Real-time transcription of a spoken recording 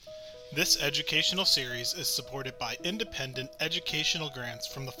This educational series is supported by independent educational grants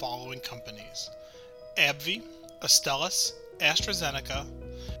from the following companies: AbbVie, Astellas, AstraZeneca,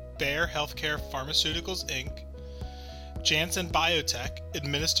 Bayer Healthcare Pharmaceuticals Inc., Janssen Biotech,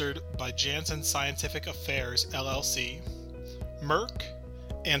 administered by Janssen Scientific Affairs LLC, Merck,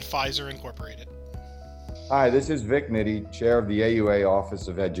 and Pfizer Incorporated. Hi, this is Vic Nitti, Chair of the AUA Office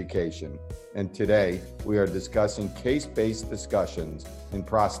of Education, and today we are discussing case-based discussions in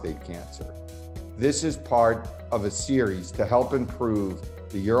prostate cancer. This is part of a series to help improve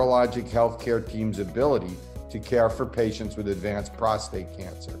the urologic healthcare team's ability to care for patients with advanced prostate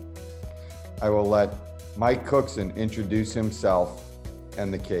cancer. I will let Mike Cookson introduce himself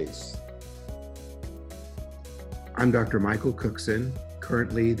and the case. I'm Dr. Michael Cookson,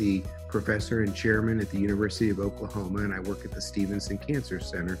 currently the professor and chairman at the University of Oklahoma, and I work at the Stevenson Cancer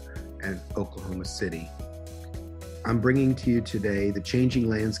Center at Oklahoma City. I'm bringing to you today the changing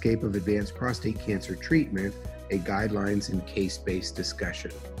landscape of advanced prostate cancer treatment, a guidelines and case-based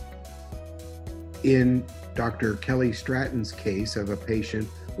discussion. In Dr. Kelly Stratton's case of a patient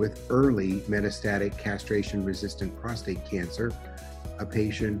with early metastatic castration-resistant prostate cancer, the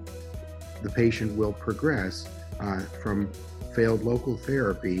patient will progress from failed local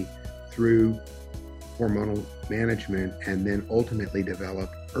therapy through hormonal management and then ultimately develop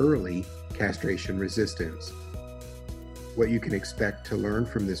early castration resistance. What you can expect to learn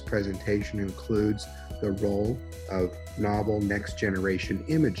from this presentation includes the role of novel next generation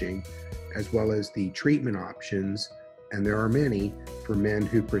imaging, as well as the treatment options, and there are many, for men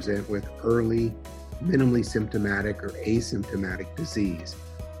who present with early, minimally symptomatic or asymptomatic disease.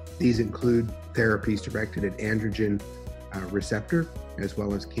 These include therapies directed at androgen receptor, as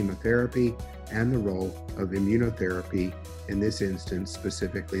well as chemotherapy, and the role of immunotherapy, in this instance,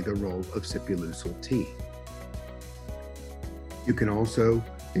 specifically the role of sipuleucel T. You can also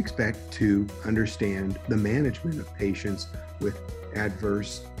expect to understand the management of patients with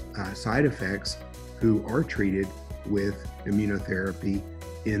adverse side effects who are treated with immunotherapy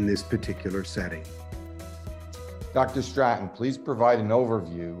in this particular setting. Dr. Stratton, please provide an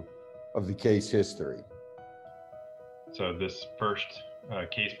overview of the case history. So this first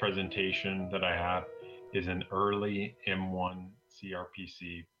case presentation that I have is an early M1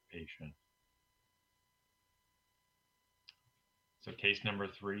 CRPC patient. So case number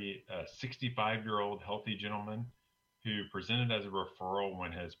 3, a 65-year-old healthy gentleman who presented as a referral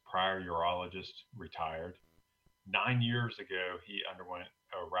when his prior urologist retired. 9 years ago, he underwent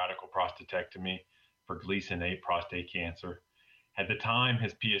a radical prostatectomy for Gleason 8 prostate cancer. At the time,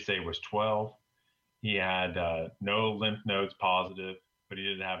 his PSA was 12. He had no lymph nodes positive, but he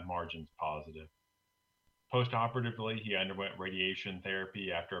did have margins positive. Post-operatively, he underwent radiation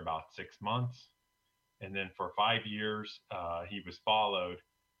therapy after about 6 months. And then for 5 years, he was followed,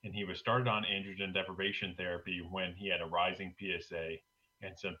 and he was started on androgen deprivation therapy when he had a rising PSA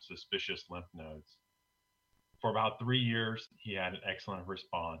and some suspicious lymph nodes. For about 3 years, he had an excellent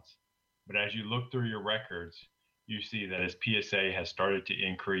response. But as you look through your records, you see that his PSA has started to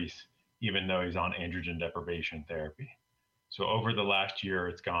increase even though he's on androgen deprivation therapy. So over the last year,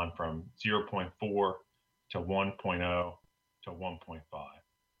 it's gone from 0.4 to 1.0 to 1.5.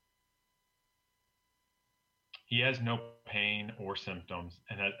 He has no pain or symptoms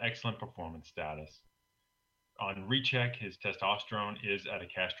and has excellent performance status. On recheck, his testosterone is at a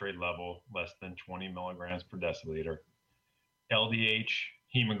castrate level less than 20 milligrams per deciliter. LDH,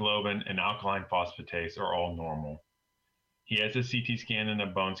 hemoglobin, and alkaline phosphatase are all normal. He has a CT scan and a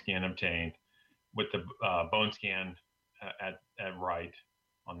bone scan obtained, with the bone scan at right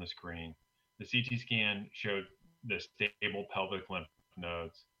on the screen. The CT scan showed the stable pelvic lymph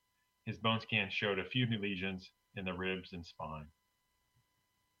nodes. His bone scan showed a few new lesions in the ribs and spine.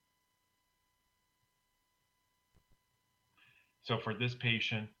 So for this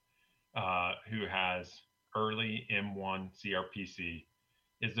patient who has early M1 CRPC,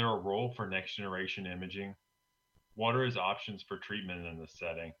 is there a role for next generation imaging? What are his options for treatment in this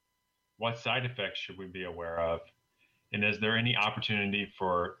setting? What side effects should we be aware of? And is there any opportunity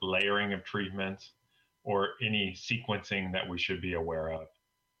for layering of treatments or any sequencing that we should be aware of?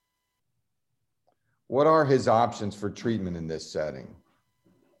 What are his options for treatment in this setting?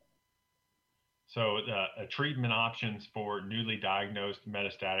 So treatment options for newly diagnosed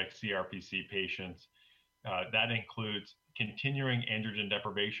metastatic CRPC patients, that includes continuing androgen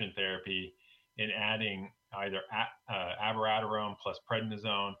deprivation therapy and adding either abiraterone plus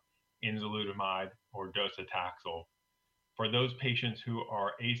prednisone, enzalutamide, or docetaxel. For those patients who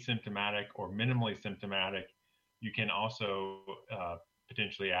are asymptomatic or minimally symptomatic, you can also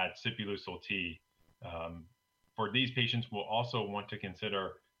potentially add sipuleucel T. For these patients, we'll also want to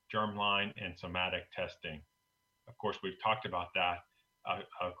consider germline, and somatic testing. Of course, we've talked about that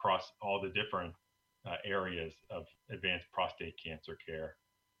across all the different areas of advanced prostate cancer care.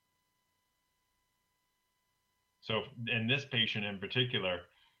 So in this patient in particular,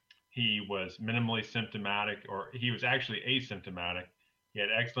 he was minimally symptomatic, or he was actually asymptomatic. He had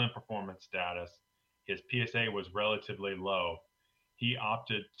excellent performance status. His PSA was relatively low. He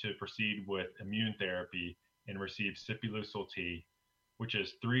opted to proceed with immune therapy and received Sipuleucel T, which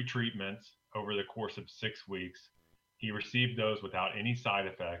is 3 treatments over the course of 6 weeks. He received those without any side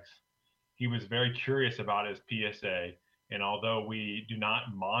effects. He was very curious about his PSA, and although we do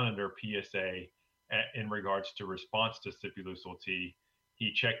not monitor PSA in regards to response to Sipuleucel T,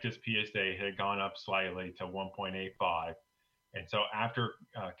 he checked his PSA, had gone up slightly to 1.85. And so after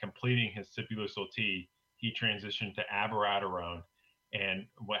completing his Sipuleucel T, he transitioned to abiraterone and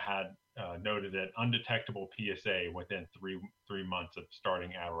what had noted an undetectable PSA within three months of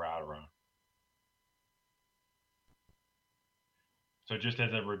starting abiraterone. So just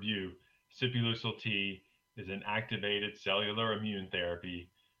as a review, Sipuleucel T is an activated cellular immune therapy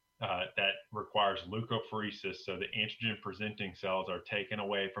that requires leukapheresis, so the antigen-presenting cells are taken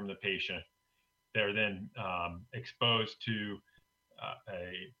away from the patient. They're then exposed to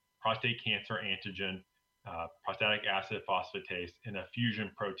a prostate cancer antigen, prostatic acid phosphatase, and a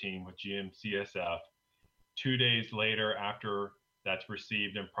fusion protein with GM-CSF. 2 days later, after that's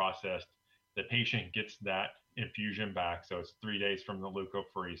received and processed, the patient gets that infusion back, so it's 3 days from the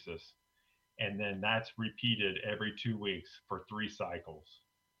leukapheresis. And then that's repeated every 2 weeks for 3 cycles.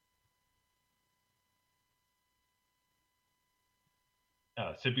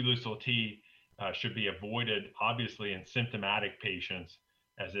 Sipuleucel T should be avoided, obviously, in symptomatic patients,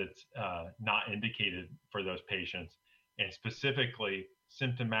 as it's not indicated for those patients. And specifically,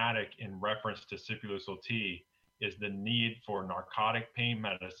 symptomatic in reference to Sipuleucel T is the need for narcotic pain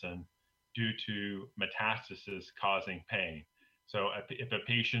medicine due to metastasis causing pain. So if a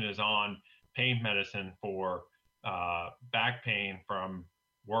patient is on pain medicine for back pain from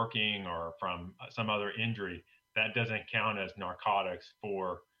working or from some other injury, that doesn't count as narcotics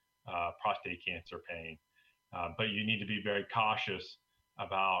for prostate cancer pain. But you need to be very cautious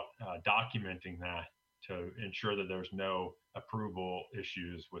about documenting that to ensure that there's no approval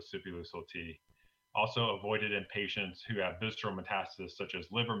issues with Sipuleucel T. Also avoided in patients who have visceral metastasis, such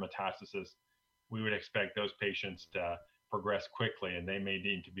as liver metastasis. We would expect those patients to progress quickly and they may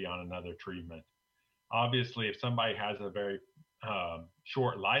need to be on another treatment. Obviously, if somebody has a very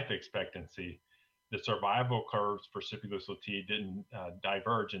short life expectancy, the survival curves for Sipuleucel T didn't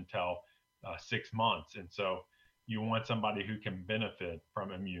diverge until 6 months. And so you want somebody who can benefit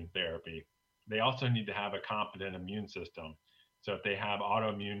from immune therapy. They also need to have a competent immune system. So if they have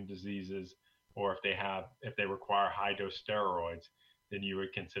autoimmune diseases, or if they require high dose steroids, then you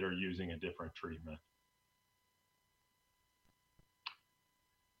would consider using a different treatment.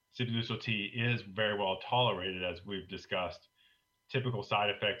 Sipuleucel T is very well tolerated, as we've discussed. Typical side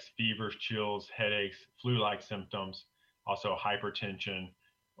effects: fevers, chills, headaches, flu-like symptoms, also hypertension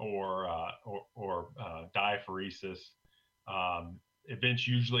or diaphoresis. Events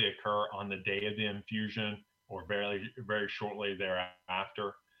usually occur on the day of the infusion or very, very shortly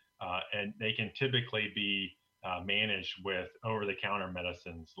thereafter. And they can typically be managed with over-the-counter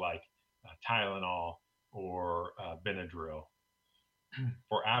medicines like Tylenol or Benadryl.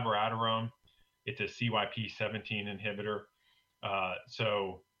 For abiraterone, it's a CYP17 inhibitor.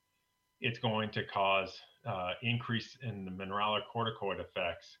 So it's going to cause increase in the mineralocorticoid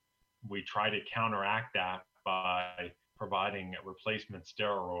effects. We try to counteract that by providing a replacement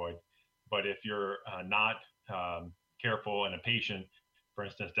steroid. But if you're not careful and a patient, for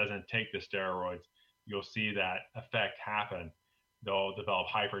instance, doesn't take the steroids, you'll see that effect happen. They'll develop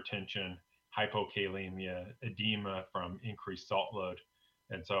hypertension, hypokalemia, edema from increased salt load.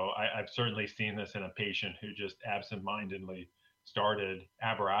 And so I've certainly seen this in a patient who just absentmindedly started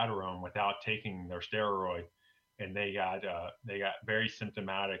abiraterone without taking their steroid, and they got very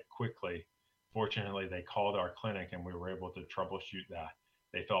symptomatic quickly. Fortunately, they called our clinic and we were able to troubleshoot that.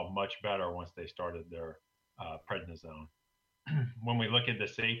 They felt much better once they started their prednisone. When we look at the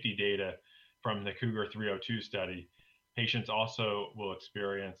safety data from the Cougar 302 study, patients also will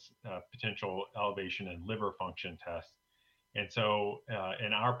experience potential elevation in liver function tests. And so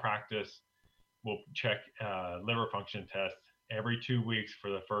in our practice, we'll check liver function tests every 2 weeks for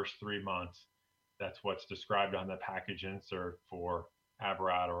the first 3 months. That's what's described on the package insert for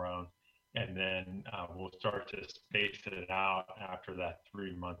abiraterone. And then we'll start to space it out after that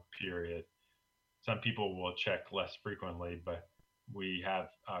 3-month period. Some people will check less frequently, but we have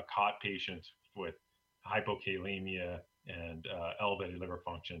caught patients with hypokalemia and elevated liver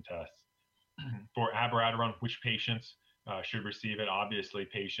function tests. For abiraterone, which patients should receive it? Obviously,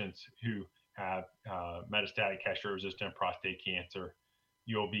 patients who have metastatic castration-resistant prostate cancer.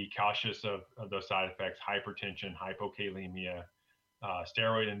 You'll be cautious of those side effects: hypertension, hypokalemia,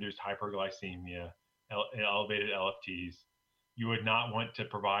 steroid-induced hyperglycemia, elevated LFTs. You would not want to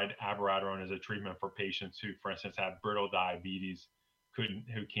provide abiraterone as a treatment for patients who, for instance, have brittle diabetes, who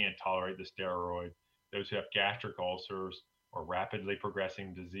can't tolerate the steroid, those who have gastric ulcers or rapidly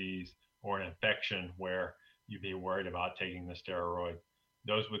progressing disease or an infection where you'd be worried about taking the steroid.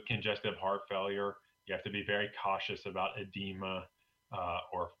 Those with congestive heart failure, you have to be very cautious about edema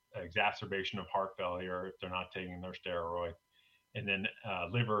or exacerbation of heart failure if they're not taking their steroid. And then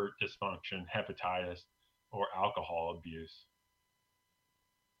liver dysfunction, hepatitis, or alcohol abuse.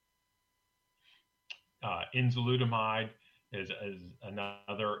 Enzalutamide is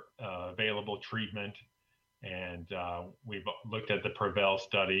another available treatment, and we've looked at the PREVAIL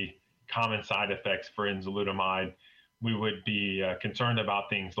study, common side effects for enzalutamide. We would be concerned about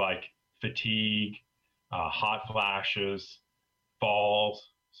things like fatigue, hot flashes,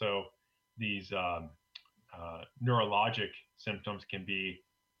 falls. So these neurologic symptoms can be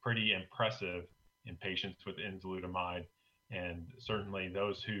pretty impressive in patients with enzalutamide, and certainly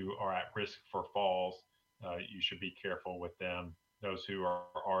those who are at risk for falls, you should be careful with them, those who are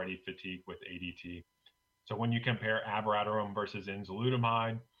already fatigued with ADT. So when you compare abiraterone versus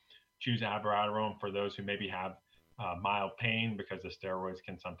enzalutamide, choose abiraterone for those who maybe have mild pain, because the steroids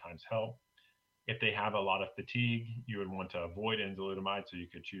can sometimes help. If they have a lot of fatigue, you would want to avoid enzalutamide, so you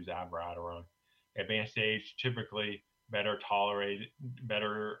could choose abiraterone. Advanced age, typically better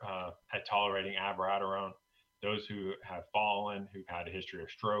at tolerating abiraterone. Those who have fallen, who've had a history of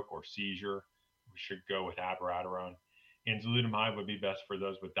stroke or seizure, we should go with abiraterone. Enzalutamide would be best for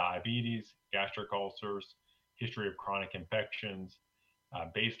those with diabetes, gastric ulcers, history of chronic infections,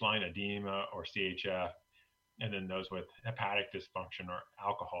 baseline edema or CHF, and then those with hepatic dysfunction or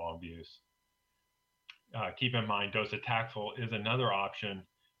alcohol abuse. Keep in mind, docetaxel is another option,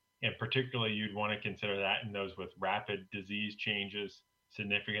 and particularly you'd want to consider that in those with rapid disease changes,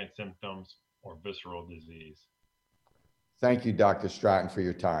 significant symptoms, or visceral disease. Thank you, Dr. Stratton, for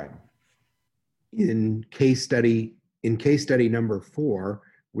your time. In case study number 4,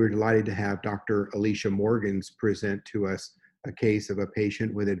 we're delighted to have Dr. Alicia Morgans present to us a case of a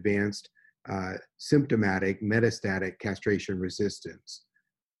patient with advanced symptomatic metastatic castration resistance.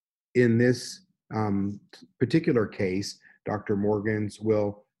 In this particular case, Dr. Morgans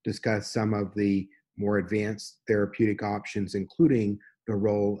will discuss some of the more advanced therapeutic options, including the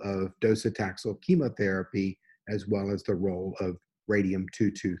role of docetaxel chemotherapy, as well as the role of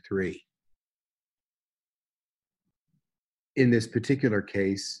radium-223. In this particular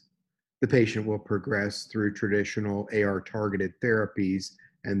case, the patient will progress through traditional AR-targeted therapies,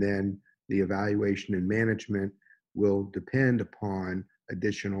 and then the evaluation and management will depend upon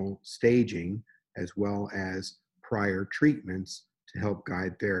additional staging as well as prior treatments to help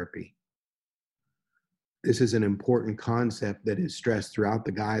guide therapy. This is an important concept that is stressed throughout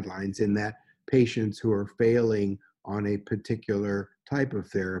the guidelines, in that patients who are failing on a particular type of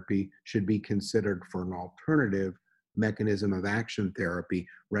therapy should be considered for an alternative mechanism of action therapy,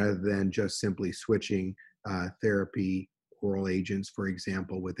 rather than just simply switching therapy, oral agents, for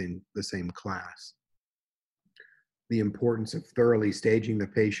example, within the same class. The importance of thoroughly staging the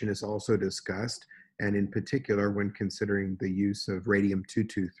patient is also discussed, and in particular, when considering the use of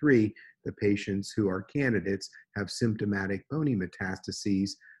radium-223, the patients who are candidates have symptomatic bony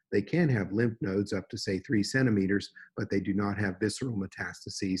metastases. They can have lymph nodes up to, say, 3 centimeters, but they do not have visceral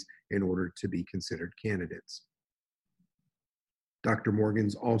metastases in order to be considered candidates. Dr.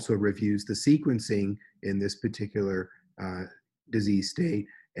 Morgans also reviews the sequencing in this particular disease state,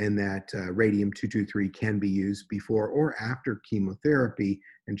 and that radium-223 can be used before or after chemotherapy,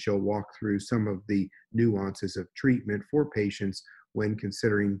 and she'll walk through some of the nuances of treatment for patients when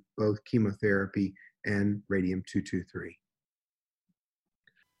considering both chemotherapy and radium-223.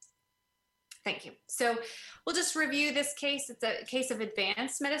 Thank you. So we'll just review this case. It's a case of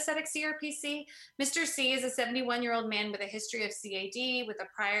advanced metastatic CRPC. Mr. C is a 71-year-old man with a history of CAD with a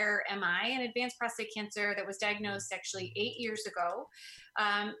prior MI and advanced prostate cancer that was diagnosed actually 8 years ago.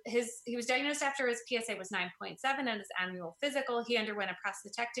 He was diagnosed after his PSA was 9.7 at his annual physical. He underwent a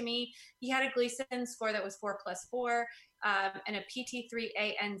prostatectomy. He had a Gleason score that was 4+4 and a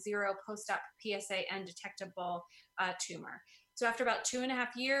PT3AN0 post-op PSA undetectable tumor. So after about 2.5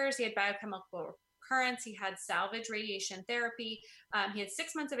 years, he had biochemical recurrence. He had salvage radiation therapy. He had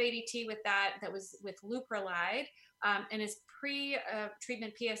 6 months of ADT with that was with leuprolide, and his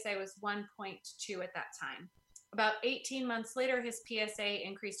pre-treatment PSA was 1.2 at that time. About 18 months later, his PSA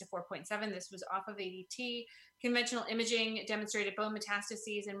increased to 4.7. This was off of ADT. Conventional imaging demonstrated bone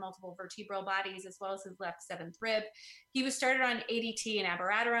metastases in multiple vertebral bodies, as well as his left seventh rib. He was started on ADT and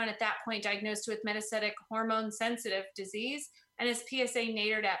abiraterone, at that point diagnosed with metastatic hormone-sensitive disease, and his PSA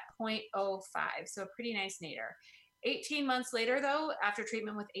nadired at 0.05, so a pretty nice nadir. 18 months later, though, after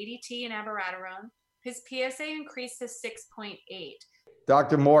treatment with ADT and abiraterone, his PSA increased to 6.8.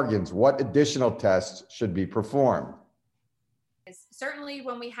 Dr. Morgans, what additional tests should be performed? Certainly,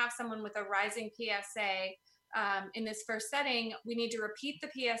 when we have someone with a rising PSA in this first setting, we need to repeat the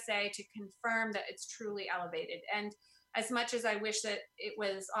PSA to confirm that it's truly elevated. And as much as I wish that it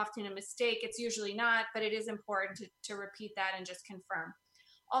was often a mistake, it's usually not, but it is important to repeat that and just confirm.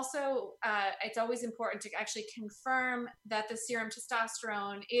 Also, it's always important to actually confirm that the serum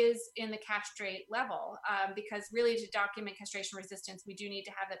testosterone is in the castrate level, because really to document castration resistance, we do need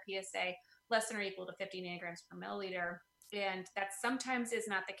to have the PSA less than or equal to 50 nanograms per milliliter. And that sometimes is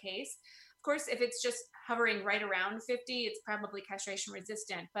not the case. Of course, if it's just hovering right around 50, it's probably castration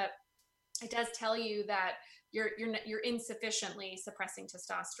resistant, but it does tell you that you're insufficiently suppressing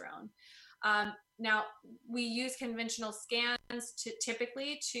testosterone. Now, we use conventional scans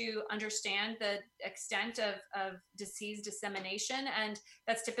typically to understand the extent of disease dissemination, and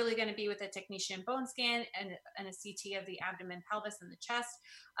that's typically going to be with a technetium bone scan and a CT of the abdomen, pelvis, and the chest.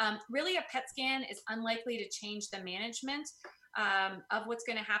 Really, a PET scan is unlikely to change the management of what's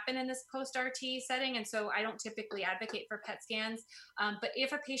going to happen in this post-RT setting, and so I don't typically advocate for PET scans. But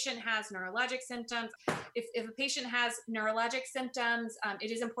if a patient has neurologic symptoms,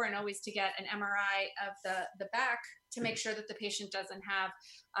 it is important always to get an MRI of the back to make sure that the patient doesn't have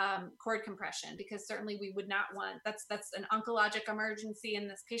cord compression, because certainly we would not want, that's an oncologic emergency in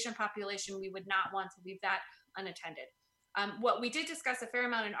this patient population. We would not want to leave that unattended. What we did discuss a fair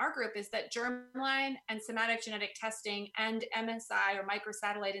amount in our group is that germline and somatic genetic testing and MSI or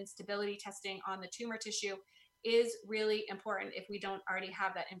microsatellite instability testing on the tumor tissue is really important if we don't already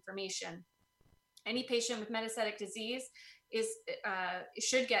have that information. Any patient with metastatic disease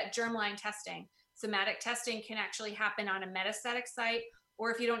should get germline testing. Somatic testing can actually happen on a metastatic site, or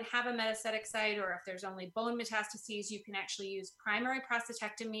if you don't have a metastatic site, or if there's only bone metastases, you can actually use primary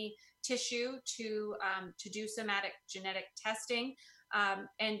prostatectomy tissue to do somatic genetic testing.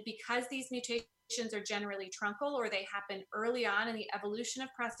 And because these mutations are generally truncal, or they happen early on in the evolution of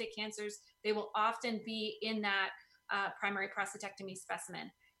prostate cancers, they will often be in that primary prostatectomy specimen.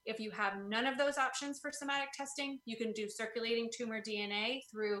 If you have none of those options for somatic testing, you can do circulating tumor DNA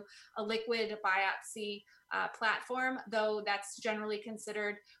through a liquid biopsy platform, though that's generally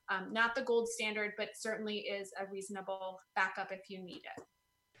considered not the gold standard, but certainly is a reasonable backup if you need it.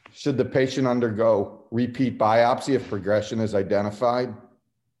 Should the patient undergo repeat biopsy if progression is identified?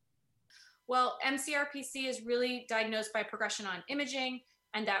 Well, mCRPC is really diagnosed by progression on imaging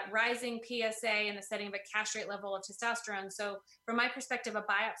and that rising PSA in the setting of a castrate level of testosterone. So from my perspective, a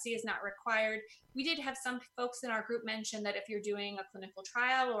biopsy is not required. We did have some folks in our group mention that if you're doing a clinical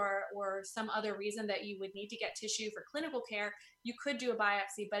trial or some other reason that you would need to get tissue for clinical care, you could do a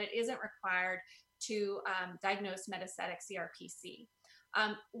biopsy, but it isn't required to diagnose metastatic CRPC.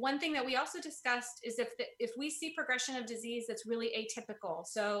 One thing that we also discussed is if we see progression of disease that's really atypical,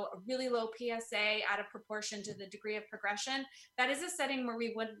 so a really low PSA out of proportion to the degree of progression, that is a setting where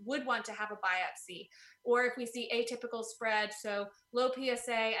we would want to have a biopsy. Or if we see atypical spread, so low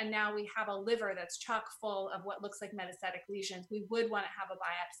PSA, and now we have a liver that's chock full of what looks like metastatic lesions, we would want to have a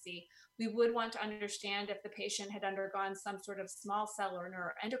biopsy. We would want to understand if the patient had undergone some sort of small cell or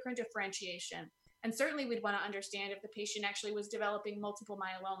neuroendocrine differentiation. And certainly we'd want to understand if the patient actually was developing multiple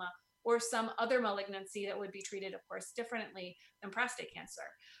myeloma or some other malignancy that would be treated, of course, differently than prostate cancer.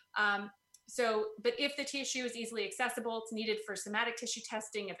 But if the tissue is easily accessible, it's needed for somatic tissue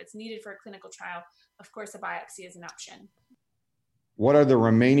testing. If it's needed for a clinical trial, of course, a biopsy is an option. What are the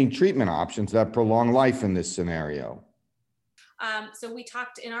remaining treatment options that prolong life in this scenario? So we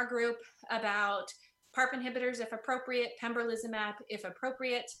talked in our group about PARP inhibitors, if appropriate, pembrolizumab, if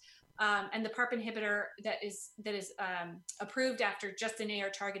appropriate, and the PARP inhibitor that is approved after just an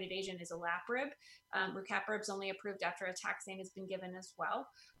AR-targeted agent is olaparib. Rucaparib is only approved after a taxane has been given as well.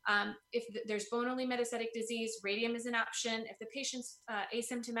 If there's bone-only metastatic disease, radium is an option. If the patient's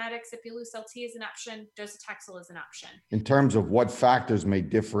asymptomatic, Sipuleucel-T is an option. Docetaxel is an option. In terms of what factors may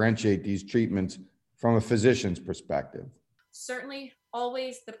differentiate these treatments from a physician's perspective? Certainly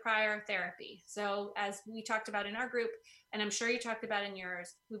always the prior therapy. So as we talked about in our group, and I'm sure you talked about in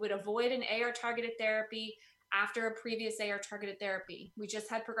yours, we would avoid an AR-targeted therapy after a previous AR-targeted therapy. We just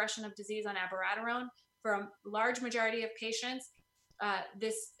had progression of disease on abiraterone for a large majority of patients.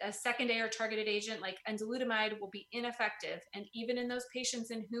 this second AR targeted agent like enzalutamide will be ineffective. And even in those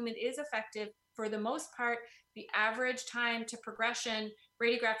patients in whom it is effective, for the most part, the average time to progression,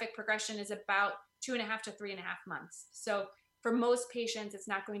 radiographic progression, is about 2.5 to 3.5 months. So for most patients, it's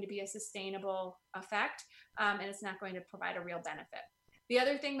not going to be a sustainable effect, and it's not going to provide a real benefit. The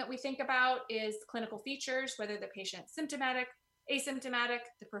other thing that we think about is clinical features, whether the patient's symptomatic, asymptomatic,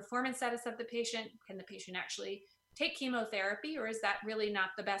 the performance status of the patient. Can the patient actually take chemotherapy, or is that really not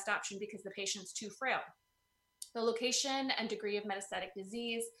the best option because the patient's too frail? The location and degree of metastatic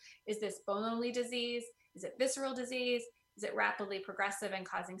disease. Is this bone-only disease? Is it visceral disease? Is it rapidly progressive and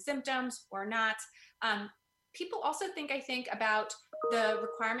causing symptoms or not? People also think about the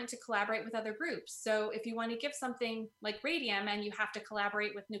requirement to collaborate with other groups. So if you want to give something like radium and you have to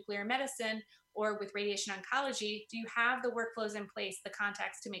collaborate with nuclear medicine or with radiation oncology, do you have the workflows in place, the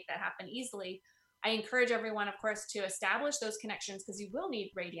contacts to make that happen easily? I encourage everyone, of course, to establish those connections because you will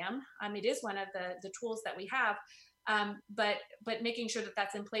need radium. It is one of the tools that we have, but making sure that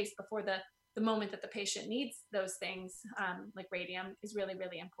that's in place before the moment that the patient needs those things, like radium, is really,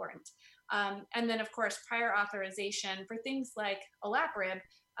 really important. And then, of course, prior authorization for things like olaparib,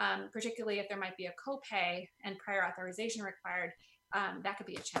 particularly if there might be a copay and prior authorization required, that could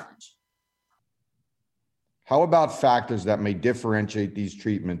be a challenge. How about factors that may differentiate these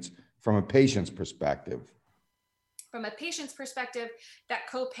treatments from a patient's perspective? From a patient's perspective, that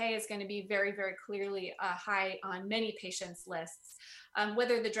copay is going to be very, very clearly high on many patients' lists.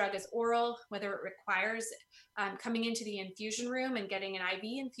 Whether the drug is oral, whether it requires coming into the infusion room and getting an IV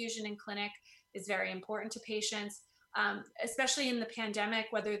infusion in clinic is very important to patients, especially in the pandemic,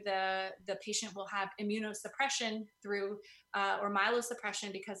 whether the patient will have immunosuppression through or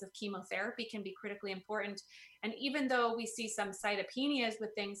myelosuppression because of chemotherapy can be critically important. And even though we see some cytopenias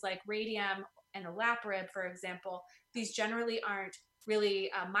with things like radium and olaparib, for example, these generally aren't really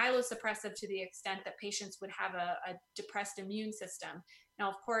myelosuppressive to the extent that patients would have a depressed immune system. Now,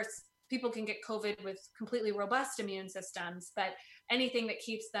 of course, people can get COVID with completely robust immune systems, but anything that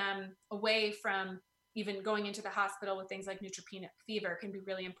keeps them away from even going into the hospital with things like neutropenic fever can be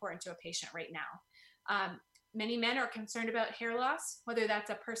really important to a patient right now. Many men are concerned about hair loss, whether that's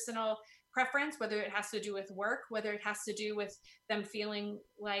a personal preference, whether it has to do with work, whether it has to do with them feeling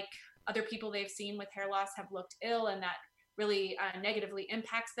like other people they've seen with hair loss have looked ill and that really negatively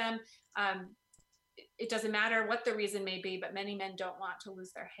impacts them. It doesn't matter what the reason may be, but many men don't want to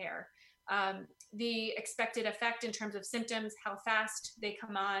lose their hair. The expected effect in terms of symptoms, how fast they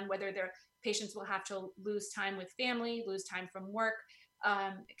come on, whether their patients will have to lose time with family, lose time from work,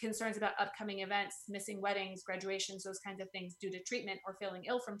 concerns about upcoming events, missing weddings, graduations, those kinds of things due to treatment or feeling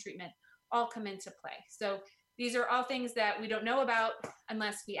ill from treatment all come into play. So these are all things that we don't know about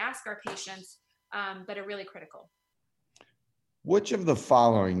unless we ask our patients, but are really critical. Which of the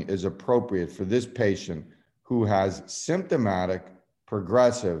following is appropriate for this patient who has symptomatic,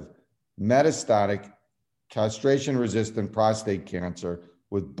 progressive, metastatic, castration-resistant prostate cancer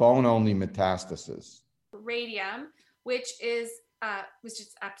with bone-only metastasis? Radium, which is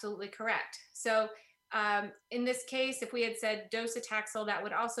absolutely correct. So in this case, if we had said docetaxel, that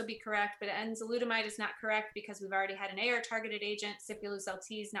would also be correct, but enzalutamide is not correct because we've already had an AR-targeted agent. Sipuleucel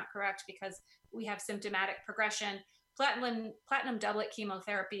LT is not correct because we have symptomatic progression. Platinum doublet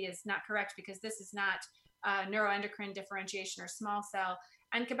chemotherapy is not correct because this is not neuroendocrine differentiation or small cell.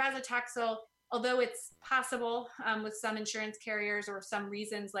 And cabazitaxel, although it's possible with some insurance carriers or some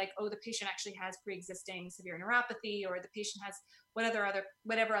reasons like, oh, the patient actually has pre-existing severe neuropathy or the patient has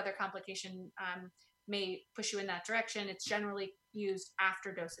whatever other complication may push you in that direction, it's generally used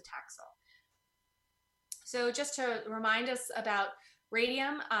after docetaxel. So just to remind us about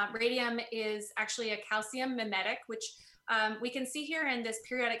radium, radium is actually a calcium mimetic, which we can see here in this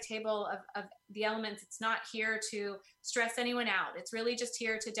periodic table of the elements. It's not here to stress anyone out. It's really just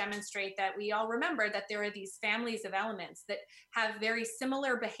here to demonstrate that we all remember that there are these families of elements that have very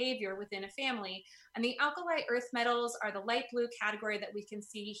similar behavior within a family. And the alkali earth metals are the light blue category that we can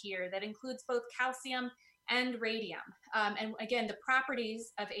see here that includes both calcium and radium. And again, the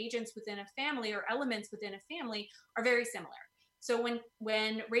properties of agents within a family or elements within a family are very similar. So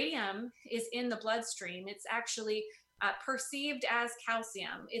when radium is in the bloodstream, it's actually perceived as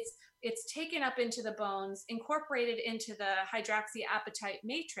calcium. It's taken up into the bones, incorporated into the hydroxyapatite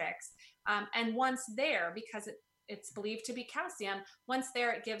matrix, and once there, because it's believed to be calcium, once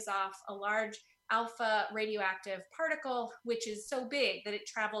there it gives off a large alpha radioactive particle, which is so big that it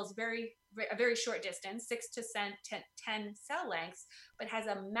travels a very short distance, 6 to 10 cell lengths, but has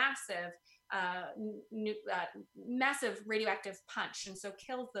a massive radioactive punch, and so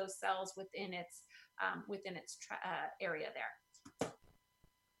kills those cells within its area there.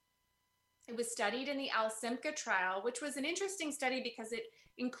 It was studied in the ALSYMPCA trial, which was an interesting study because it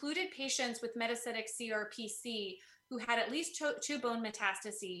included patients with metastatic CRPC who had at least two bone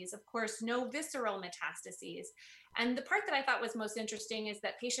metastases, of course, no visceral metastases. And the part that I thought was most interesting is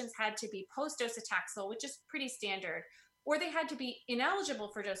that patients had to be post-docetaxel, which is pretty standard, or they had to be ineligible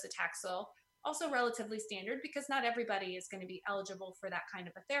for docetaxel, also relatively standard because not everybody is going to be eligible for that kind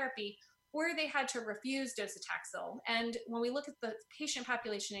of a therapy, or they had to refuse docetaxel. And when we look at the patient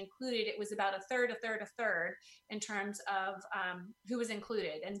population included, it was about a third in terms of who was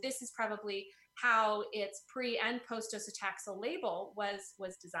included. And this is probably how its pre and post docetaxel label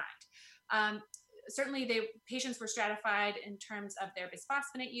was designed. Certainly, patients were stratified in terms of their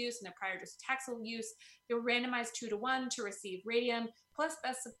bisphosphonate use and their prior docetaxel use. They were randomized 2-to-1 to receive radium plus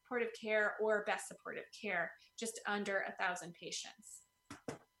best supportive care or best supportive care, just under 1,000 patients.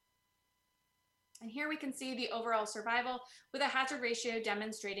 And here we can see the overall survival with a hazard ratio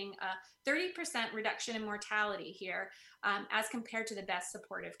demonstrating a 30% reduction in mortality here as compared to the best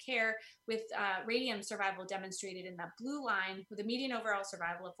supportive care, with radium survival demonstrated in that blue line with a median overall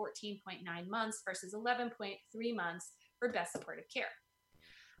survival of 14.9 months versus 11.3 months for best supportive care.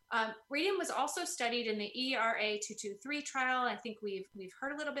 Radium was also studied in the ERA 223 trial. I think we've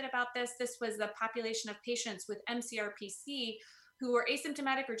heard a little bit about this. This was the population of patients with MCRPC who were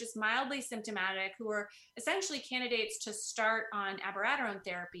asymptomatic or just mildly symptomatic, who were essentially candidates to start on abiraterone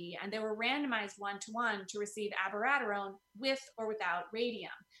therapy, and they were randomized 1-to-1 to receive abiraterone with or without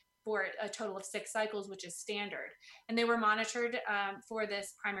radium for a total of 6 cycles, which is standard. And they were monitored for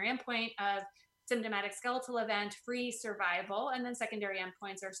this primary endpoint of symptomatic skeletal event-free survival, and then secondary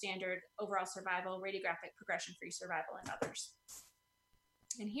endpoints are standard overall survival, radiographic progression-free survival, and others.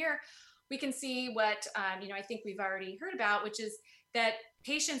 And here we can see what I think we've already heard about, which is that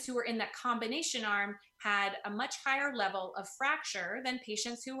patients who were in that combination arm had a much higher level of fracture than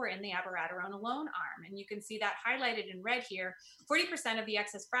patients who were in the abiraterone alone arm. And you can see that highlighted in red here. 40% of the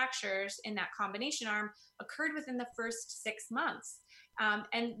excess fractures in that combination arm occurred within the first 6 months.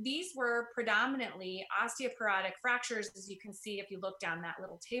 And these were predominantly osteoporotic fractures, as you can see if you look down that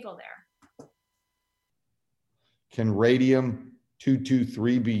little table there. Can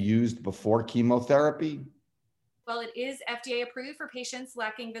radium-223 be used before chemotherapy? Well, it is FDA approved for patients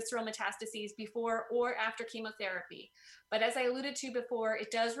lacking visceral metastases before or after chemotherapy. But as I alluded to before,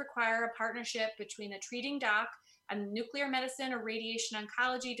 it does require a partnership between a treating doc and nuclear medicine or radiation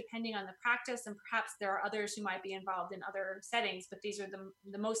oncology, depending on the practice. And perhaps there are others who might be involved in other settings, but these are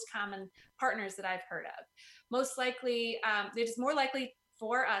the most common partners that I've heard of. Most likely, it is more likely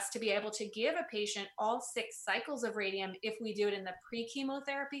for us to be able to give a patient all 6 cycles of radium if we do it in the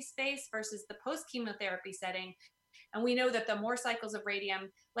pre-chemotherapy space versus the post-chemotherapy setting. And we know that the more cycles of radium,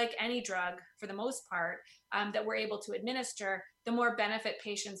 like any drug for the most part, that we're able to administer, the more benefit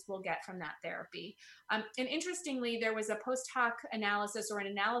patients will get from that therapy. And interestingly, there was a post hoc analysis or an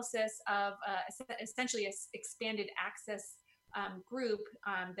analysis of essentially an expanded access group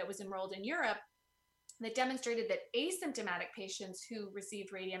that was enrolled in Europe that demonstrated that asymptomatic patients who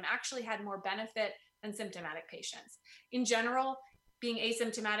received radium actually had more benefit than symptomatic patients. In general, being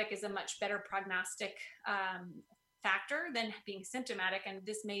asymptomatic is a much better prognostic factor than being symptomatic, and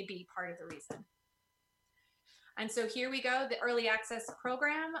this may be part of the reason. And so here we go. The early access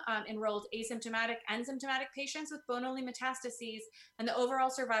program enrolled asymptomatic and symptomatic patients with bone-only metastases, and the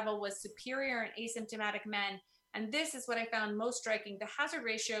overall survival was superior in asymptomatic men. And this is what I found most striking. The hazard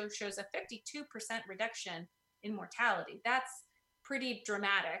ratio shows a 52% reduction in mortality. That's pretty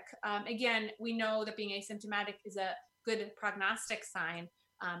dramatic. Again, we know that being asymptomatic is a good prognostic sign,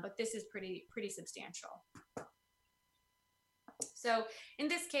 but this is pretty substantial. So in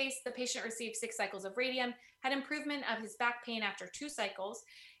this case, the patient received 6 cycles of radium, had improvement of his back pain after 2 cycles.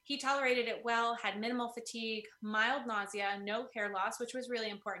 He tolerated it well, had minimal fatigue, mild nausea, no hair loss, which was really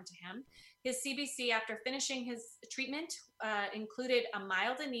important to him. His CBC after finishing his treatment included a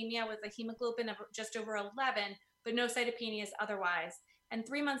mild anemia with a hemoglobin of just over 11, but no cytopenias otherwise. And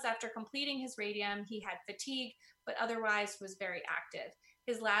 3 months after completing his radium, he had fatigue, but otherwise was very active.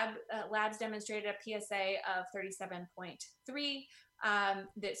 His labs demonstrated a PSA of 37.3.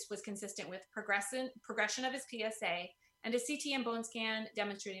 This was consistent with progression of his PSA, and a CT and bone scan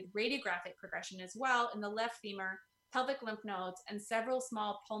demonstrated radiographic progression as well in the left femur, pelvic lymph nodes, and several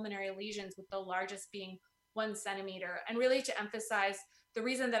small pulmonary lesions, with the largest being 1 centimeter. And really to emphasize, the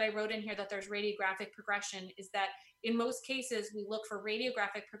reason that I wrote in here that there's radiographic progression is that in most cases, we look for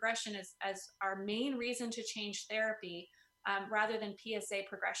radiographic progression as our main reason to change therapy, rather than PSA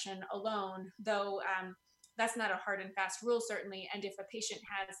progression alone, though that's not a hard and fast rule, certainly. And if a patient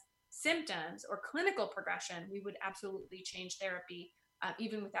has symptoms or clinical progression, we would absolutely change therapy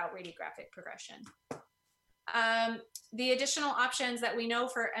even without radiographic progression. The additional options that we know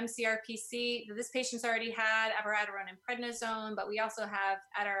for MCRPC, this patient's already had abiraterone and prednisone, but we also have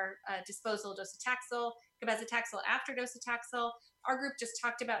at our disposal docetaxel, cabazitaxel after docetaxel. Our group just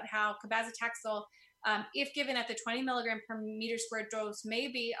talked about how cabazitaxel, if given at the 20 milligram per meter squared dose, may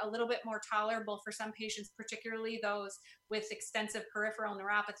be a little bit more tolerable for some patients, particularly those with extensive peripheral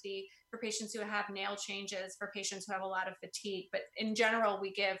neuropathy, for patients who have nail changes, for patients who have a lot of fatigue. But in general,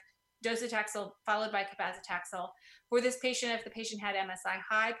 we give docetaxel followed by cabazitaxel. For this patient, if the patient had MSI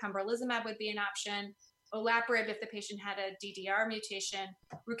high, pembrolizumab would be an option. Olaparib if the patient had a DDR mutation.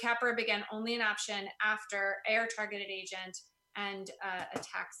 Rucaparib, again, only an option after AR-targeted agent, and a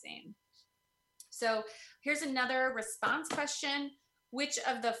taxane. So here's another response question. Which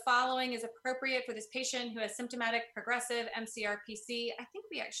of the following is appropriate for this patient who has symptomatic progressive MCRPC? I think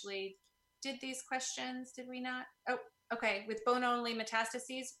we actually did these questions, did we not? Oh, okay, with bone-only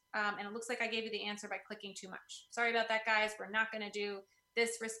metastases, and it looks like I gave you the answer by clicking too much. Sorry about that, guys. We're not going to do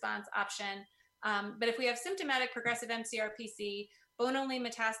this response option. But if we have symptomatic progressive MCRPC, bone-only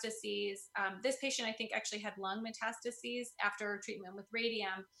metastases, this patient I think actually had lung metastases after treatment with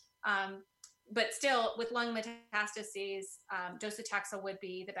radium. But still, with lung metastases, docetaxel would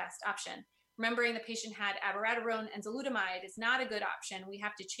be the best option. Remembering the patient had abiraterone and enzalutamide is not a good option. We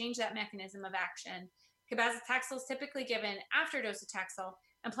have to change that mechanism of action. Cabazitaxel is typically given after docetaxel,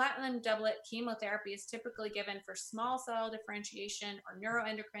 and platinum doublet chemotherapy is typically given for small cell differentiation or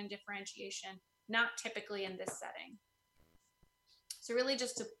neuroendocrine differentiation, not typically in this setting. So really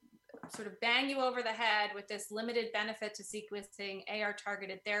just to sort of bang you over the head with this limited benefit to sequencing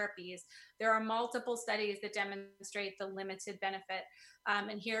AR-targeted therapies, there are multiple studies that demonstrate the limited benefit.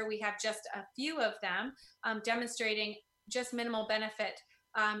 And here we have just a few of them demonstrating just minimal benefit,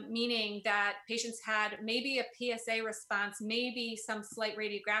 meaning that patients had maybe a PSA response, maybe some slight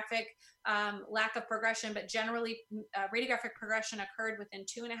radiographic lack of progression, but generally radiographic progression occurred within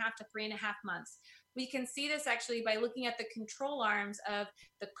 2.5 to 3.5 months. We can see this actually by looking at the control arms of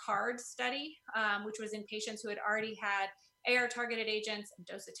the CARD study, which was in patients who had already had AR-targeted agents and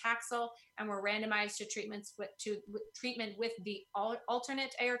docetaxel and were randomized to treatment with the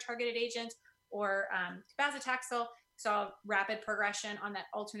alternate AR-targeted agent or cabazitaxel, saw rapid progression on that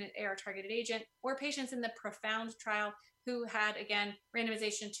alternate AR-targeted agent, or patients in the PROfound trial who had, again,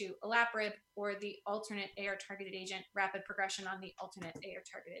 randomization to olaparib or the alternate AR-targeted agent, rapid progression on the alternate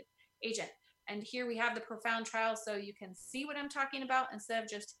AR-targeted agent. And here we have the PROfound trial, so you can see what I'm talking about instead of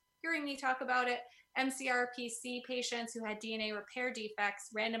just hearing me talk about it. MCRPC patients who had DNA repair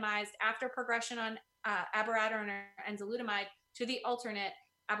defects randomized after progression on abiraterone or enzalutamide to the alternate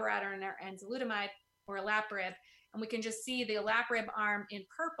abiraterone or enzalutamide or olaparib. And we can just see the olaparib arm in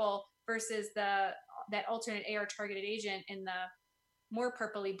purple versus that alternate AR-targeted agent in the more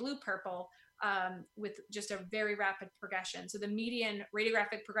purpley blue-purple, with just a very rapid progression. So the median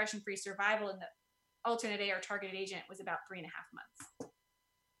radiographic progression-free survival in the alternate AR-targeted agent was about 3.5 months.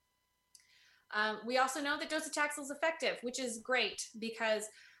 We also know that docetaxel is effective, which is great because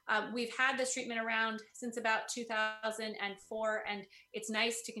we've had this treatment around since about 2004, and it's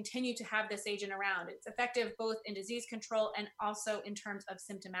nice to continue to have this agent around. It's effective both in disease control and also in terms of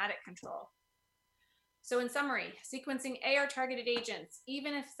symptomatic control. So in summary, sequencing AR-targeted agents,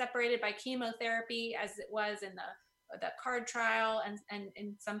 even if separated by chemotherapy, as it was in the CARD trial and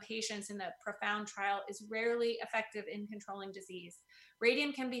in some patients in the PROfound trial, is rarely effective in controlling disease.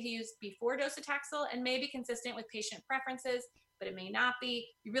 Radium can be used before docetaxel and may be consistent with patient preferences, but it may not be.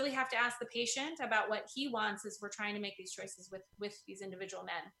 You really have to ask the patient about what he wants as we're trying to make these choices with these individual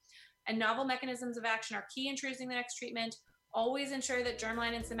men. And novel mechanisms of action are key in choosing the next treatment. Always ensure that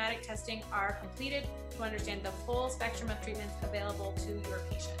germline and somatic testing are completed to understand the full spectrum of treatments available to your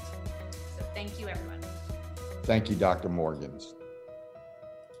patient. So thank you, everyone. Thank you, Dr. Morgans.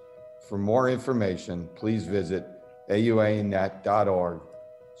 For more information, please visit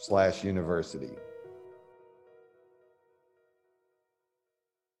auanet.org/university.